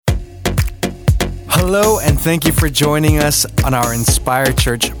Hello, and thank you for joining us on our Inspire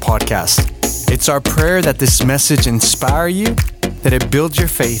Church podcast. It's our prayer that this message inspire you, that it builds your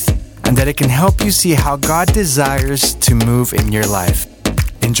faith, and that it can help you see how God desires to move in your life.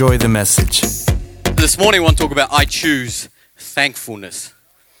 Enjoy the message. This morning I want to talk about I choose thankfulness.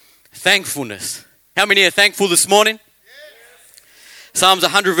 Thankfulness. How many are thankful this morning? Yes. Psalms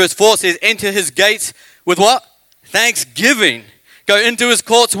 100 verse 4 says, enter his gates with what? Thanksgiving. Go into his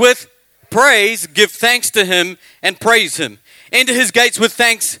courts with praise, give thanks to him and praise him. Enter his gates with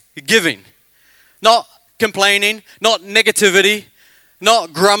thanksgiving. Not complaining, not negativity,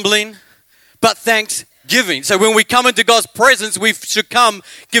 not grumbling, but thanksgiving. So when we come into God's presence, we should come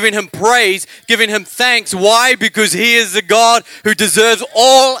giving him praise, giving him thanks. Why? Because he is the God who deserves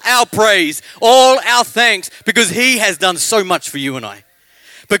all our praise, all our thanks, because he has done so much for you and I.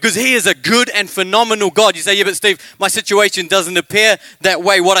 Because he is a good and phenomenal God. You say, yeah, but Steve, my situation doesn't appear that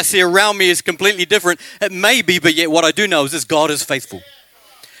way. What I see around me is completely different. It may be, but yet what I do know is this: God is faithful.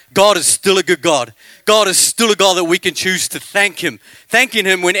 God is still a good God. God is still a God that we can choose to thank him. Thanking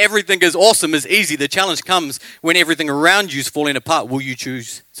him when everything is awesome is easy. The challenge comes when everything around you is falling apart. Will you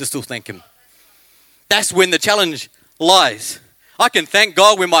choose to still thank him? That's when the challenge lies. I can thank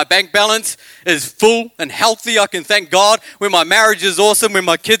God when my bank balance is full and healthy. I can thank God when my marriage is awesome, when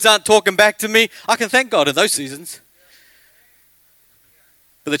my kids aren't talking back to me. I can thank God in those seasons.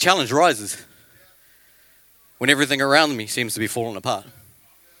 But the challenge rises when everything around me seems to be falling apart.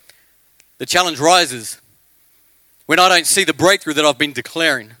 The challenge rises when I don't see the breakthrough that I've been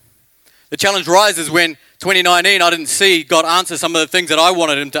declaring. The challenge rises when 2019 I didn't see God answer some of the things that I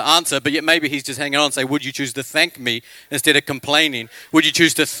wanted him to answer, but yet maybe he's just hanging on and say, would you choose to thank me instead of complaining? Would you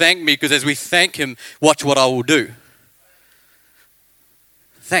choose to thank me? Because as we thank him, watch what I will do.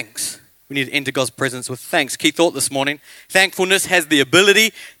 Thanks. We need to enter God's presence with thanks. Key thought this morning: thankfulness has the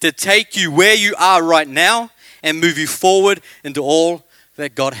ability to take you where you are right now and move you forward into all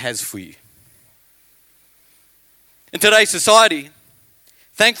that God has for you. In today's society,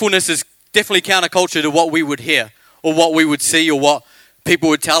 thankfulness is definitely counterculture to what we would hear or what we would see or what people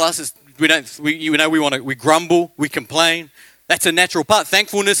would tell us. We grumble, we complain. That's a natural part.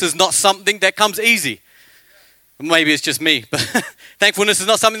 Thankfulness is not something that comes easy. Maybe it's just me, but thankfulness is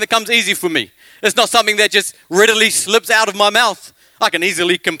not something that comes easy for me. It's not something that just readily slips out of my mouth. I can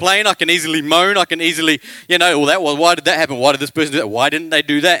easily complain, I can easily moan, I can easily, why did that happen? Why did this person do that? Why didn't they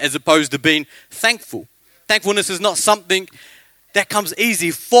do that? As opposed to being thankful. Thankfulness is not something that comes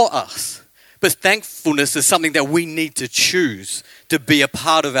easy for us. But thankfulness is something that we need to choose to be a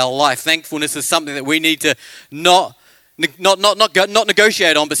part of our life. Thankfulness is something that we need to not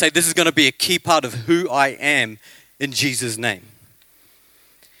negotiate on, but say, this is going to be a key part of who I am in Jesus' name.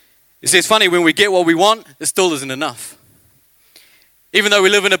 You see, it's funny, when we get what we want, it still isn't enough. Even though we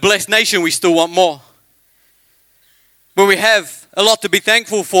live in a blessed nation, we still want more. When we have a lot to be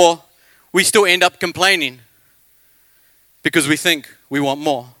thankful for, we still end up complaining because we think we want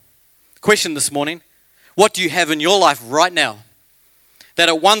more. Question this morning: what do you have in your life right now that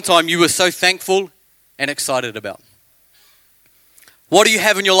at one time you were so thankful and excited about? What do you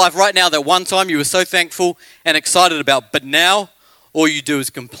have in your life right now that one time you were so thankful and excited about, but now all you do is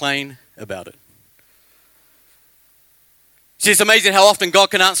complain about it? See, it's amazing how often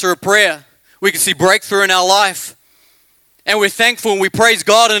God can answer a prayer. We can see breakthrough in our life, and we're thankful and we praise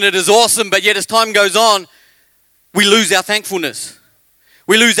God and it is awesome, but yet as time goes on, we lose our thankfulness.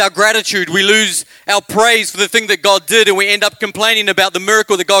 We lose our gratitude. We lose our praise for the thing that God did, and we end up complaining about the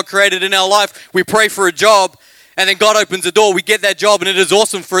miracle that God created in our life. We pray for a job, and then God opens the door. We get that job, and it is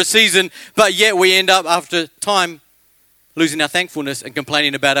awesome for a season, but yet we end up, after time, losing our thankfulness and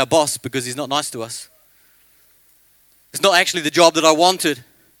complaining about our boss because he's not nice to us. It's not actually the job that I wanted.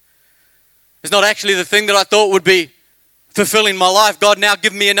 It's not actually the thing that I thought would be fulfilling my life. God, now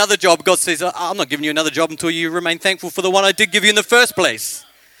give me another job. God says, I'm not giving you another job until you remain thankful for the one I did give you in the first place.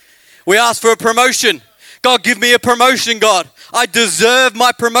 We ask for a promotion. God, give me a promotion, God. I deserve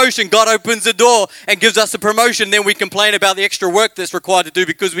my promotion. God opens the door and gives us a promotion. Then we complain about the extra work that's required to do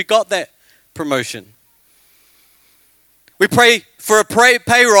because we got that promotion. We pray for a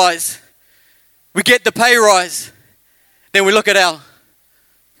pay rise. We get the pay rise. Then we look at our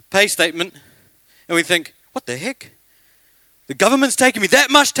pay statement and we think, what the heck? The government's taking me that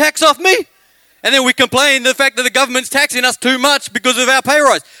much tax off me? And then we complain the fact that the government's taxing us too much because of our pay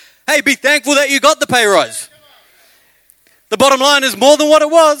rise. Hey, be thankful that you got the pay rise. The bottom line is more than what it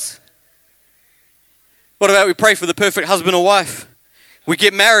was. What about we pray for the perfect husband or wife? We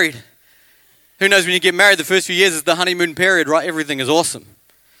get married. Who knows, when you get married, the first few years is the honeymoon period, right? Everything is awesome.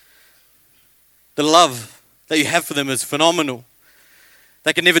 The love that you have for them is phenomenal.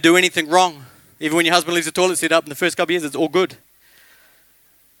 They can never do anything wrong. Even when your husband leaves the toilet seat up in the first couple of years, it's all good.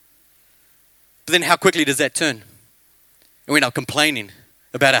 But then how quickly does that turn? And we end up complaining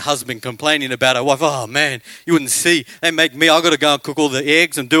about our husband, complaining about our wife. Oh man, you wouldn't see. They make me, I've got to go and cook all the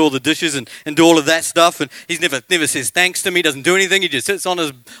eggs and do all the dishes and do all of that stuff. And he's never says thanks to me, doesn't do anything. He just sits on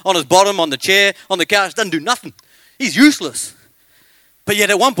his bottom, on the chair, on the couch, doesn't do nothing. He's useless. But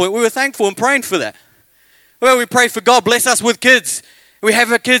yet at one point we were thankful and praying for that. Well, we pray for God, bless us with kids. We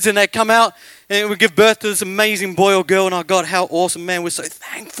have our kids and they come out and we give birth to this amazing boy or girl. And oh God, how awesome, man. We're so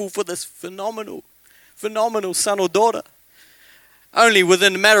thankful for this phenomenal son or daughter. Only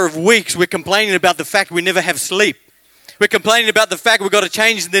within a matter of weeks, we're complaining about the fact we never have sleep. We're complaining about the fact we've got to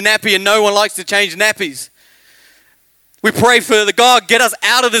change the nappy and no one likes to change nappies. We pray for the God, get us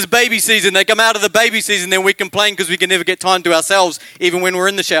out of this baby season. They come out of the baby season, then we complain because we can never get time to ourselves, even when we're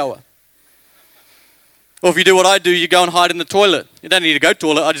in the shower. Or if you do what I do, you go and hide in the toilet. You don't need to go to the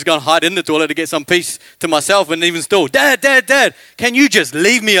toilet. I just go and hide in the toilet to get some peace to myself. And even still, Dad, can you just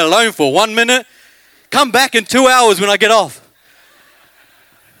leave me alone for 1 minute? Come back in 2 hours when I get off.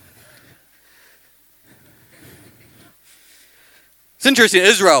 It's interesting,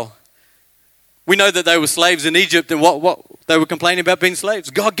 Israel, we know that they were slaves in Egypt and what they were complaining about being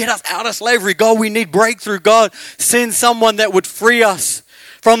slaves. God, get us out of slavery. God, we need breakthrough. God, send someone that would free us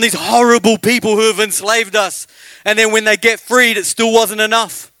from these horrible people who have enslaved us. And then when they get freed, it still wasn't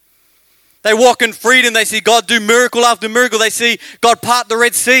enough. They walk in freedom. They see God do miracle after miracle. They see God part the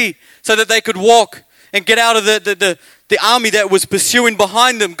Red Sea so that they could walk and get out of the army that was pursuing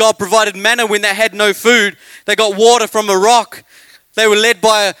behind them. God provided manna when they had no food. They got water from a rock. They were led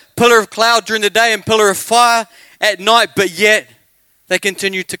by a pillar of cloud during the day and pillar of fire at night, but yet they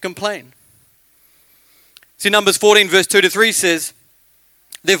continued to complain. See, Numbers 14 verse 2-3 says,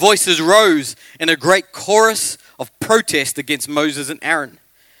 their voices rose in a great chorus of protest against Moses and Aaron.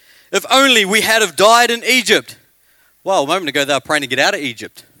 If only we had have died in Egypt. Well, a moment ago they were praying to get out of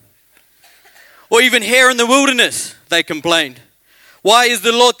Egypt. Or even here in the wilderness, they complained. Why is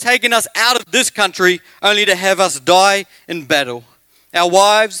the Lord taking us out of this country only to have us die in battle? Our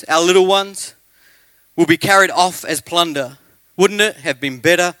wives, our little ones, will be carried off as plunder. Wouldn't it have been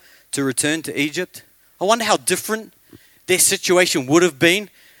better to return to Egypt? I wonder how different their situation would have been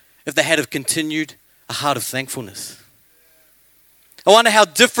if they had have continued a heart of thankfulness. I wonder how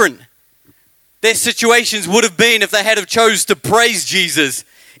different their situations would have been if they had have chose to praise Jesus,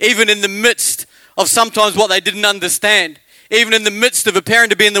 even in the midst of sometimes what they didn't understand. Even in the midst of appearing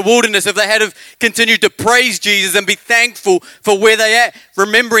to be in the wilderness, if they had have continued to praise Jesus and be thankful for where they are,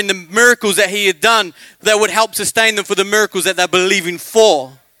 remembering the miracles that he had done, that would help sustain them for the miracles that they're believing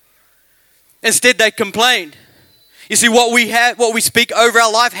for. Instead, they complained. You see, what we speak over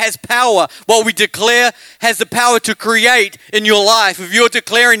our life has power. What we declare has the power to create in your life. If you're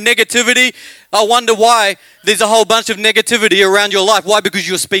declaring negativity, I wonder why there's a whole bunch of negativity around your life. Why? Because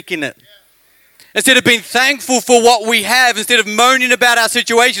you're speaking it. Instead of being thankful for what we have, instead of moaning about our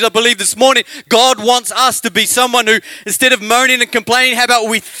situations, I believe this morning God wants us to be someone who, instead of moaning and complaining, how about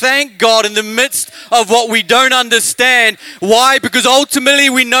we thank God in the midst of what we don't understand? Why? Because ultimately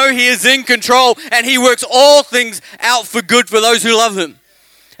we know he is in control and he works all things out for good for those who love him.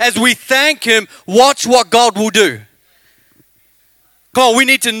 As we thank him, watch what God will do. God, we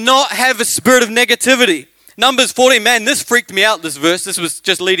need to not have a spirit of negativity. Numbers 14, man, this freaked me out, this verse. This was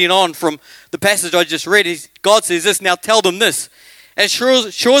just leading on from the passage I just read. God says this, now tell them this. As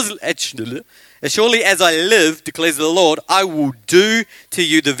surely as I live, declares the Lord, I will do to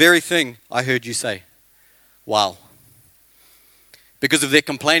you the very thing I heard you say. Wow. Because of their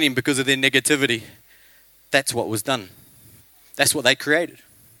complaining, because of their negativity, that's what was done. That's what they created.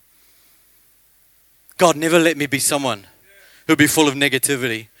 God, never let me be someone who'll be full of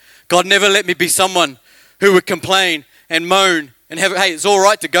negativity. God, never let me be someone who would complain and moan and have, hey, it's all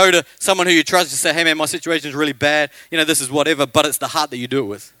right to go to someone who you trust and say, hey man, my situation is really bad. You know, this is whatever, but it's the heart that you do it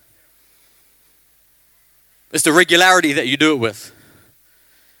with. It's the regularity that you do it with.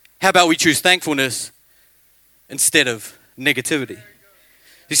 How about we choose thankfulness instead of negativity?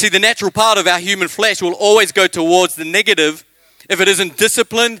 You see, the natural part of our human flesh will always go towards the negative if it isn't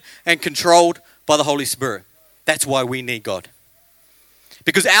disciplined and controlled by the Holy Spirit. That's why we need God.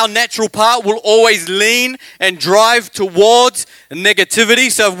 Because our natural part will always lean and drive towards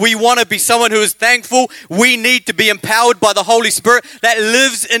negativity. So if we want to be someone who is thankful, we need to be empowered by the Holy Spirit that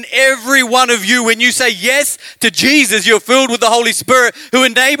lives in every one of you. When you say yes to Jesus, you're filled with the Holy Spirit who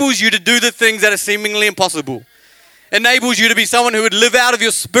enables you to do the things that are seemingly impossible. Enables you to be someone who would live out of your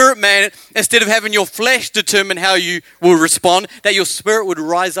spirit, man, instead of having your flesh determine how you will respond, that your spirit would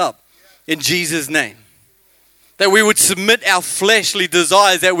rise up in Jesus' name. that we would submit our fleshly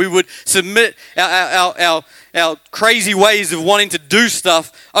desires, that we would submit our crazy ways of wanting to do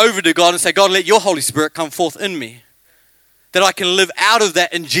stuff over to God and say, God, let your Holy Spirit come forth in me. That I can live out of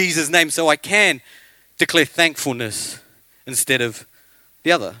that in Jesus' name so I can declare thankfulness instead of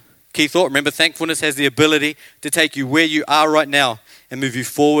the other. Key thought, remember, thankfulness has the ability to take you where you are right now and move you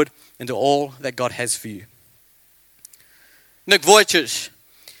forward into all that God has for you. Nick Vujicic,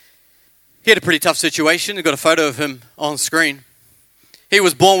 he had a pretty tough situation. I've got a photo of him on screen. He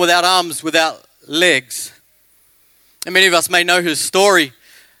was born without arms, without legs. And many of us may know his story.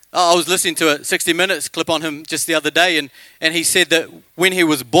 I was listening to a 60 Minutes clip on him just the other day, and he said that when he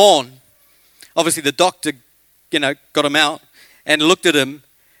was born, obviously the doctor, got him out and looked at him,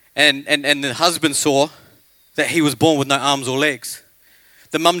 and the husband saw that he was born with no arms or legs.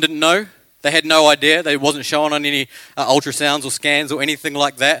 The mum didn't know. They had no idea. They wasn't shown on any ultrasounds or scans or anything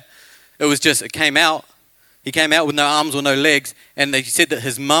like that. It was just, it came out. He came out with no arms or no legs, and they said that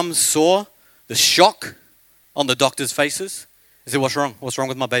his mum saw the shock on the doctors' faces. He said, what's wrong? What's wrong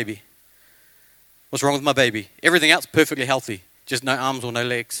with my baby? What's wrong with my baby? Everything else perfectly healthy, just no arms or no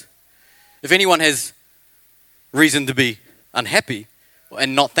legs. If anyone has reason to be unhappy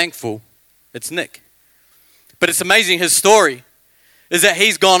and not thankful, it's Nick. But it's amazing, his story is that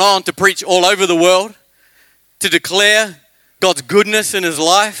he's gone on to preach all over the world, to declare God's goodness in his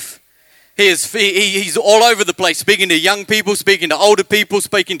life. He's all over the place, speaking to young people, speaking to older people,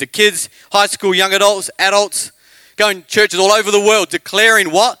 speaking to kids, high school, young adults, going to churches all over the world, declaring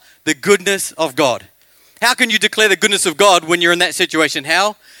what? The goodness of God. How can you declare the goodness of God when you're in that situation?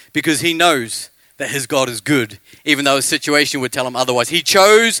 How? Because he knows that his God is good, even though his situation would tell him otherwise. He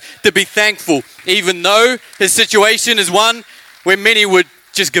chose to be thankful, even though his situation is one where many would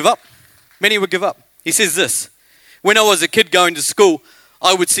just give up. Many would give up. He says this, when I was a kid going to school,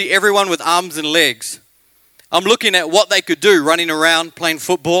 I would see everyone with arms and legs. I'm looking at what they could do, running around, playing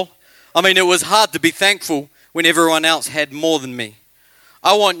football. I mean, it was hard to be thankful when everyone else had more than me.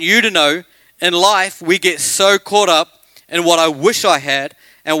 I want you to know, in life, we get so caught up in what I wish I had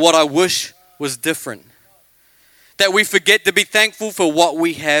and what I wish was different, that we forget to be thankful for what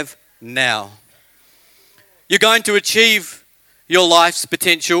we have now. You're going to achieve your life's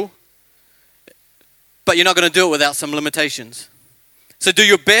potential, but you're not going to do it without some limitations. So do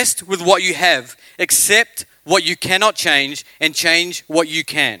your best with what you have. Accept what you cannot change and change what you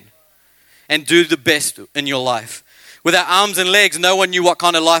can. And do the best in your life. Without arms and legs, no one knew what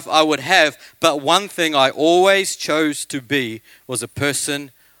kind of life I would have. But one thing I always chose to be was a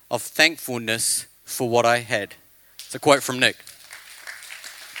person of thankfulness for what I had. It's a quote from Nick.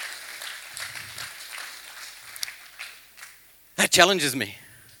 That challenges me.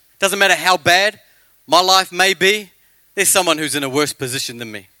 Doesn't matter how bad my life may be, there's someone who's in a worse position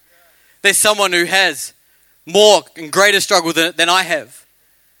than me. There's someone who has more and greater struggle than I have.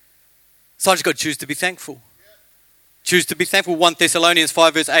 So I just got to choose to be thankful. Choose to be thankful. 1 Thessalonians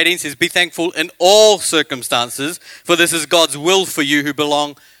 5 verse 18 says, be thankful in all circumstances, for this is God's will for you who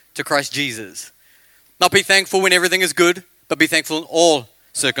belong to Christ Jesus. Not be thankful when everything is good, but be thankful in all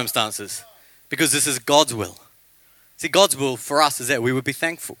circumstances, because this is God's will. See, God's will for us is that we would be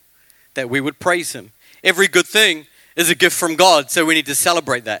thankful, that we would praise Him. Every good thing is a gift from God, so we need to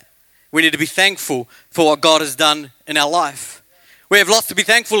celebrate that. We need to be thankful for what God has done in our life. We have lots to be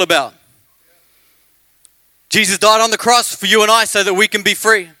thankful about. Jesus died on the cross for you and I so that we can be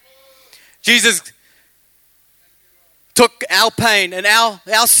free. Jesus took our pain and our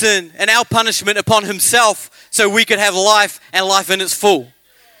sin and our punishment upon Himself so we could have life and life in its full.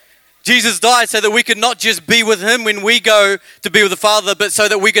 Jesus died so that we could not just be with Him when we go to be with the Father, but so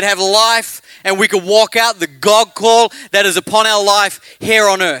that we could have life and we could walk out the God call that is upon our life here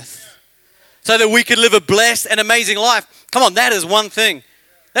on earth. So that we could live a blessed and amazing life. Come on, that is one thing.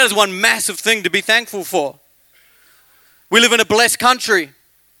 That is one massive thing to be thankful for. We live in a blessed country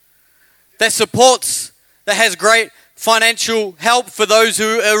that supports, that has great financial help for those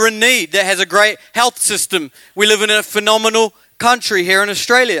who are in need, that has a great health system. We live in a phenomenal country here in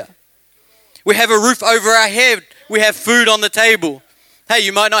Australia. We have a roof over our head. We have food on the table. Hey,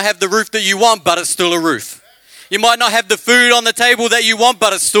 you might not have the roof that you want, but it's still a roof. You might not have the food on the table that you want,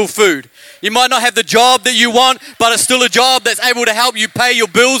 but it's still food. You might not have the job that you want, but it's still a job that's able to help you pay your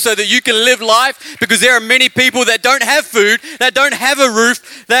bills so that you can live life, because there are many people that don't have food, that don't have a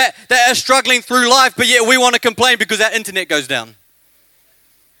roof, that are struggling through life, but yet we want to complain because our internet goes down.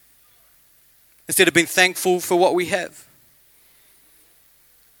 Instead of being thankful for what we have.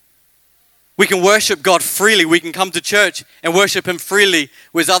 We can worship God freely. We can come to church and worship Him freely,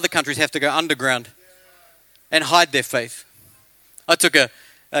 whereas other countries have to go underground and hide their faith. I took a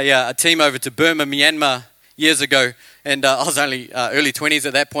team over to Burma, Myanmar years ago, and I was only early 20s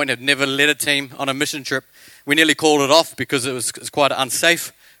at that point, had never led a team on a mission trip. We nearly called it off because it was quite an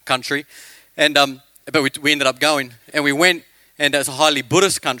unsafe country, and but we ended up going, and we went, and it's a highly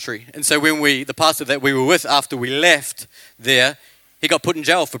Buddhist country, and so when the pastor that we were with, after we left there, he got put in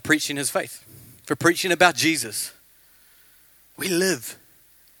jail for preaching his faith, for preaching about Jesus. We live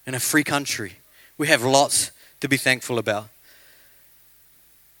in a free country. We have lots to be thankful about.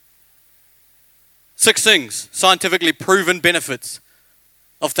 6 things, scientifically proven benefits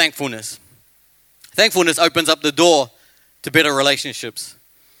of thankfulness. Thankfulness opens up the door to better relationships.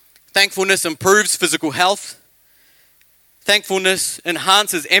 Thankfulness improves physical health. Thankfulness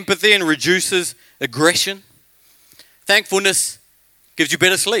enhances empathy and reduces aggression. Thankfulness gives you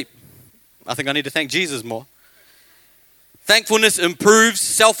better sleep. I think I need to thank Jesus more. Thankfulness improves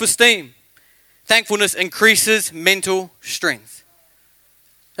self-esteem. Thankfulness increases mental strength.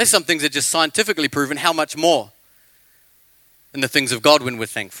 There's some things that are just scientifically proven. How much more in the things of God when we're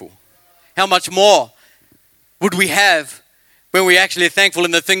thankful? How much more would we have when we actually are thankful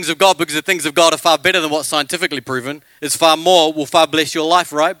in the things of God? Because the things of God are far better than what's scientifically proven. It's far more, will far bless your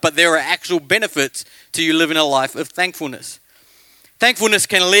life, right? But there are actual benefits to you living a life of thankfulness. Thankfulness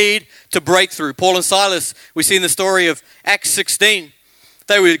can lead to breakthrough. Paul and Silas, we see in the story of Acts 16,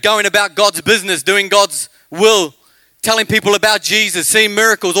 they were going about God's business, doing God's will, telling people about Jesus, seeing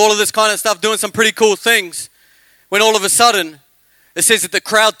miracles, all of this kind of stuff, doing some pretty cool things. When all of a sudden, it says that the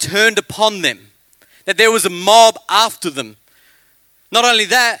crowd turned upon them, that there was a mob after them. Not only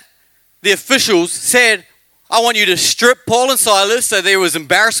that, the officials said, I want you to strip Paul and Silas, so there was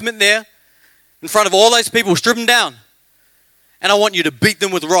embarrassment there, in front of all those people, strip them down. And I want you to beat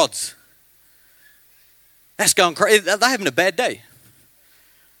them with rods. That's going crazy. They're having a bad day.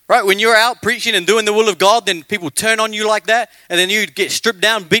 Right? When you're out preaching and doing the will of God, then people turn on you like that, and then you get stripped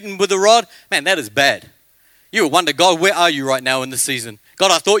down, beaten with a rod. Man, that is bad. You will wonder, God, where are you right now in this season?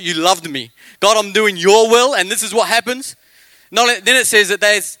 God, I thought you loved me. God, I'm doing your will, and this is what happens. Then it says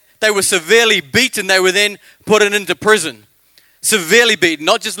that they were severely beaten. They were then put into prison. Severely beaten,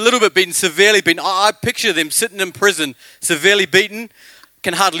 not just a little bit beaten, severely beaten. I picture them sitting in prison, severely beaten,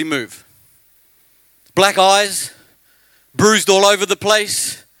 can hardly move. Black eyes, bruised all over the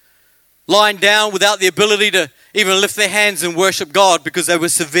place, lying down without the ability to even lift their hands and worship God because they were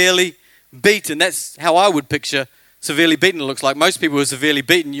severely beaten. That's how I would picture severely beaten. It looks like most people who are severely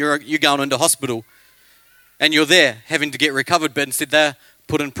beaten, you're going into hospital and you're there having to get recovered, but instead they're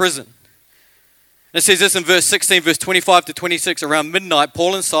put in prison. And it says this in verse 16, verse 25 to 26, around midnight,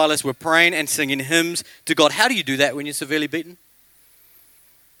 Paul and Silas were praying and singing hymns to God. How do you do that when you're severely beaten?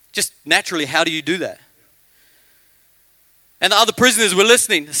 Just naturally, how do you do that? And the other prisoners were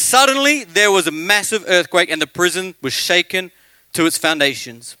listening. Suddenly, there was a massive earthquake and the prison was shaken to its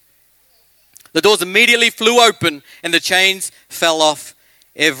foundations. The doors immediately flew open and the chains fell off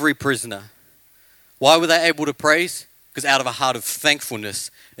every prisoner. Why were they able to praise? Because out of a heart of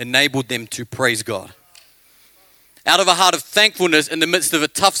thankfulness enabled them to praise God. Out of a heart of thankfulness in the midst of a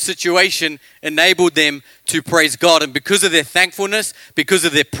tough situation enabled them to praise God. And because of their thankfulness, because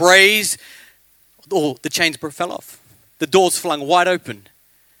of their praise, the chains fell off. The doors flung wide open.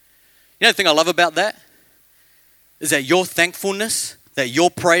 You know the thing I love about that? Is that your thankfulness, that your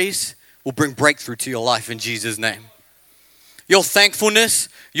praise will bring breakthrough to your life in Jesus' name. Your thankfulness,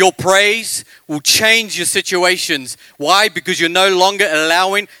 your praise will change your situations. Why? Because you're no longer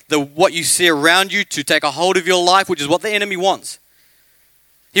allowing what you see around you to take a hold of your life, which is what the enemy wants.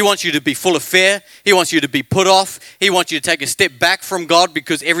 He wants you to be full of fear. He wants you to be put off. He wants you to take a step back from God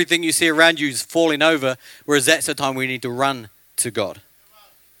because everything you see around you is falling over, whereas that's the time we need to run to God.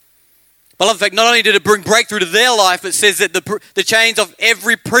 But in fact, not only did it bring breakthrough to their life, it says that the chains of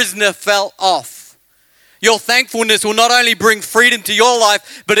every prisoner fell off. Your thankfulness will not only bring freedom to your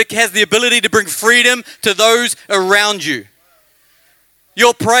life, but it has the ability to bring freedom to those around you.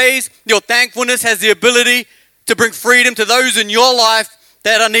 Your praise, your thankfulness has the ability to bring freedom to those in your life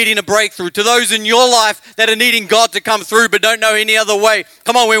that are needing a breakthrough, to those in your life that are needing God to come through but don't know any other way.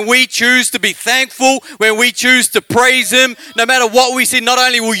 Come on, when we choose to be thankful, when we choose to praise Him, no matter what we see, not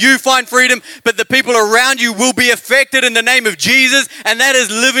only will you find freedom, but the people around you will be affected in the name of Jesus, and that is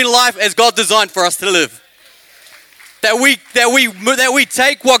living life as God designed for us to live. That we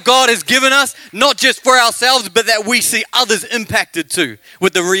take what God has given us, not just for ourselves, but that we see others impacted too,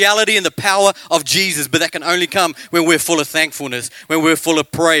 with the reality and the power of Jesus. But that can only come when we're full of thankfulness, when we're full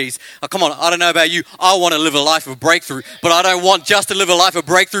of praise. Oh, come on, I don't know about you. I want to live a life of breakthrough, but I don't want just to live a life of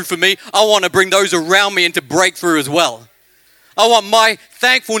breakthrough for me. I want to bring those around me into breakthrough as well. I want my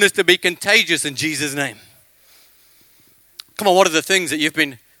thankfulness to be contagious in Jesus' name. Come on, what are the things that you've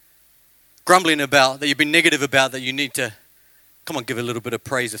been grumbling about, that you've been negative about, that you need to, come on, give a little bit of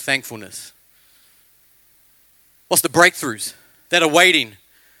praise, of thankfulness? What's the breakthroughs that are waiting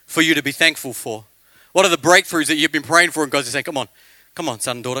for you to be thankful for? What are the breakthroughs that you've been praying for and God's saying, come on,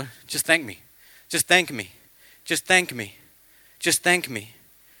 son and daughter, just thank me. Just thank me. Just thank me. Just thank me.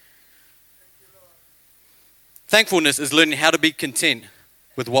 Thankfulness is learning how to be content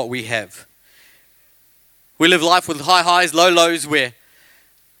with what we have. We live life with high highs, low lows, where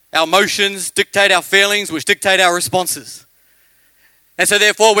our emotions dictate our feelings, which dictate our responses. And so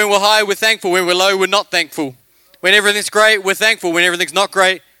therefore, when we're high, we're thankful. When we're low, we're not thankful. When everything's great, we're thankful. When everything's not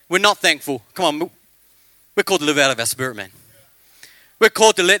great, we're not thankful. Come on, we're called to live out of our spirit, man. We're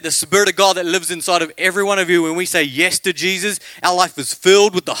called to let the Spirit of God that lives inside of every one of you, when we say yes to Jesus, our life is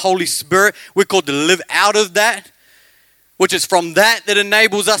filled with the Holy Spirit. We're called to live out of that, which is from that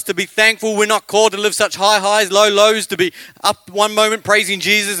enables us to be thankful. We're not called to live such high highs, low lows, to be up one moment praising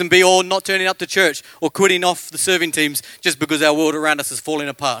Jesus and be all not turning up to church or quitting off the serving teams just because our world around us is falling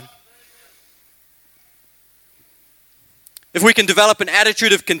apart. If we can develop an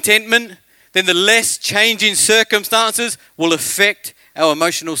attitude of contentment, then the less changing circumstances will affect our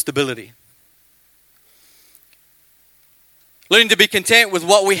emotional stability. Learning to be content with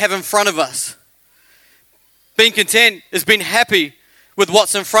what we have in front of us. Being content is being happy with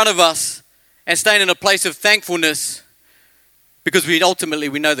what's in front of us and staying in a place of thankfulness because we know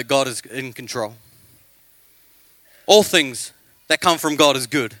that God is in control. All things that come from God is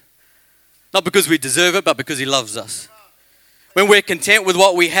good. Not because we deserve it, but because He loves us. When we're content with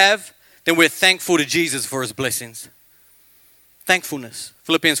what we have, then we're thankful to Jesus for His blessings. Thankfulness.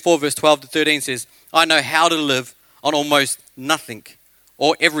 Philippians 4 verse 12 to 13 says, I know how to live on almost nothing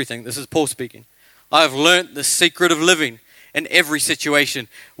or everything. This is Paul speaking. I have learnt the secret of living in every situation,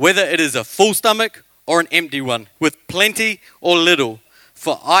 whether it is a full stomach or an empty one, with plenty or little,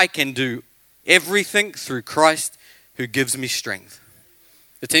 for I can do everything through Christ who gives me strength.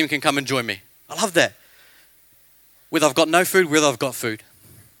 The team can come and join me. I love that. Whether I've got no food, whether I've got food.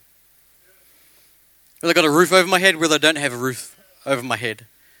 Whether I've got a roof over my head, whether I don't have a roof over my head.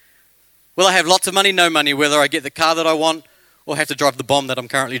 Will I have lots of money, no money, whether I get the car that I want or have to drive the bomb that I'm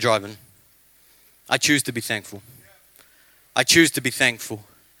currently driving. I choose to be thankful. I choose to be thankful.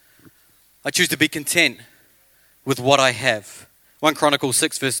 I choose to be content with what I have. 1 Chronicles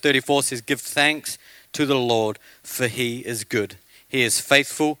 6 verse 34 says, give thanks to the Lord, for He is good. He is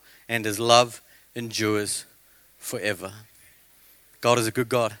faithful and His love endures forever. God is a good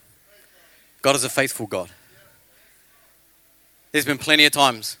God. God is a faithful God. There's been plenty of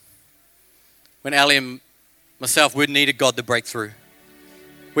times when Ali and myself, we needed God to break through.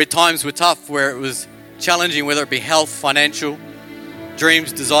 Where times were tough, where it was challenging, whether it be health, financial,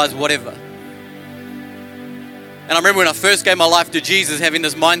 dreams, desires, whatever. And I remember when I first gave my life to Jesus, having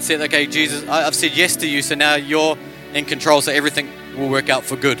this mindset, okay, Jesus, I've said yes to you, so now you're in control, so everything will work out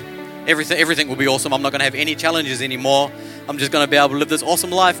for good. Everything will be awesome. I'm not going to have any challenges anymore. I'm just going to be able to live this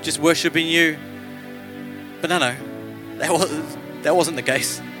awesome life, just worshiping you. But no, that wasn't the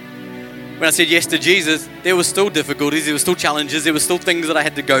case. When I said yes to Jesus, there were still difficulties, there were still challenges, there were still things that I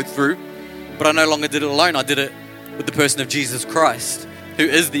had to go through. But I no longer did it alone. I did it with the person of Jesus Christ, who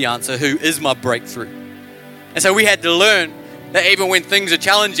is the answer, who is my breakthrough. And so we had to learn that even when things are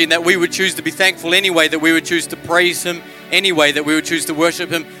challenging, that we would choose to be thankful anyway, that we would choose to praise Him anyway, that we would choose to worship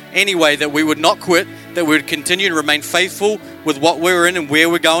Him anyway, that we would not quit, that we would continue to remain faithful with what we're in and where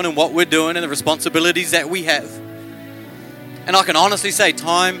we're going and what we're doing and the responsibilities that we have. And I can honestly say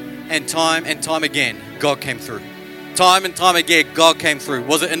time and time again, God came through. Time and time again, God came through.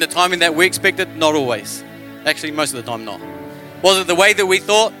 Was it in the timing that we expected? Not always. Actually, most of the time not. Was it the way that we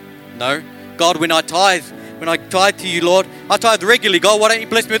thought? No. God, when I tithe to you, Lord, I tithe regularly. God, why don't you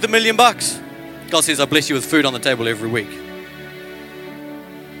bless me with $1 million? God says, I bless you with food on the table every week.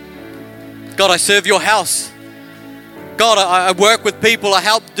 God, I serve your house. God, I work with people. I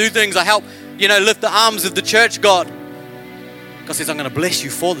help do things. I help, lift the arms of the church, God. God says, I'm going to bless you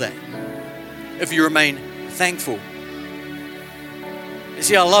for that if you remain thankful. You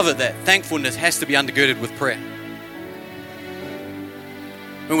see, I love it that thankfulness has to be undergirded with prayer.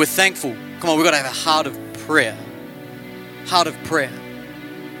 When we're thankful, come on, we've got to have a heart of prayer. Heart of prayer.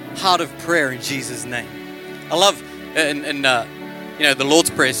 Heart of prayer in Jesus' name. I love, the Lord's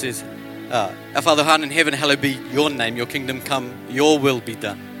Prayer says, our Father who art in heaven, hallowed be your name, your kingdom come, your will be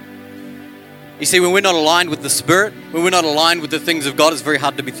done. You see, when we're not aligned with the Spirit, when we're not aligned with the things of God, it's very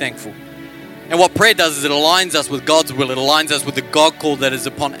hard to be thankful. And what prayer does is it aligns us with God's will. It aligns us with the God call that is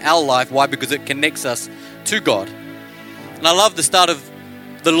upon our life. Why? Because it connects us to God. And I love the start of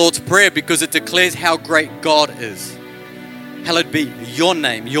the Lord's Prayer because it declares how great God is. Hallowed be your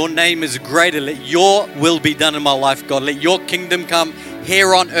name. Your name is greater. Let your will be done in my life, God. Let your kingdom come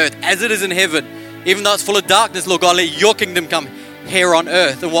here on earth as it is in heaven. Even though it's full of darkness, Lord God, let your kingdom come here on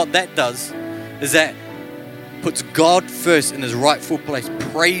earth. And what that does is that puts God first in his rightful place,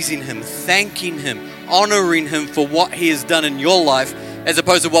 praising him, thanking him, honoring him for what he has done in your life, as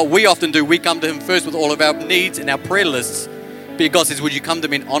opposed to what we often do. We come to him first with all of our needs and our prayer lists. But God says, would you come to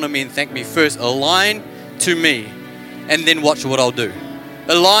me and honor me and thank me first? Align to me and then watch what I'll do.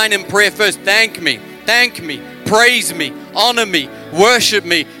 Align in prayer first. Thank me, praise me, honor me, worship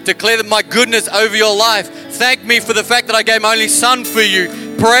me, declare that my goodness over your life. Thank me for the fact that I gave my only son for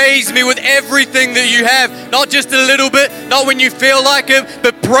you. Praise me with everything that you have, not just a little bit, not when you feel like him,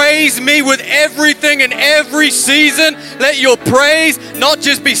 but praise me with everything in every season. Let your praise not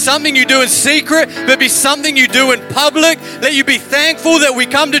just be something you do in secret, but be something you do in public. Let you be thankful that we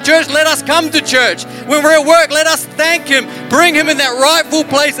come to church. Let us come to church. When we're at work, let us thank him, bring him in that rightful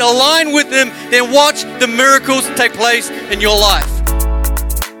place, align with him, then watch the miracles take place in your life.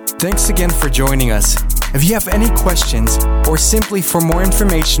 Thanks again for joining us. If you have any questions or simply for more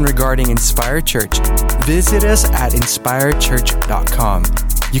information regarding Inspire Church, visit us at inspirechurch.com.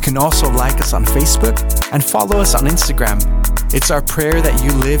 You can also like us on Facebook and follow us on Instagram. It's our prayer that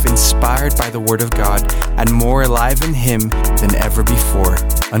you live inspired by the Word of God and more alive in Him than ever before.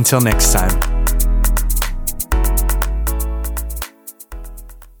 Until next time.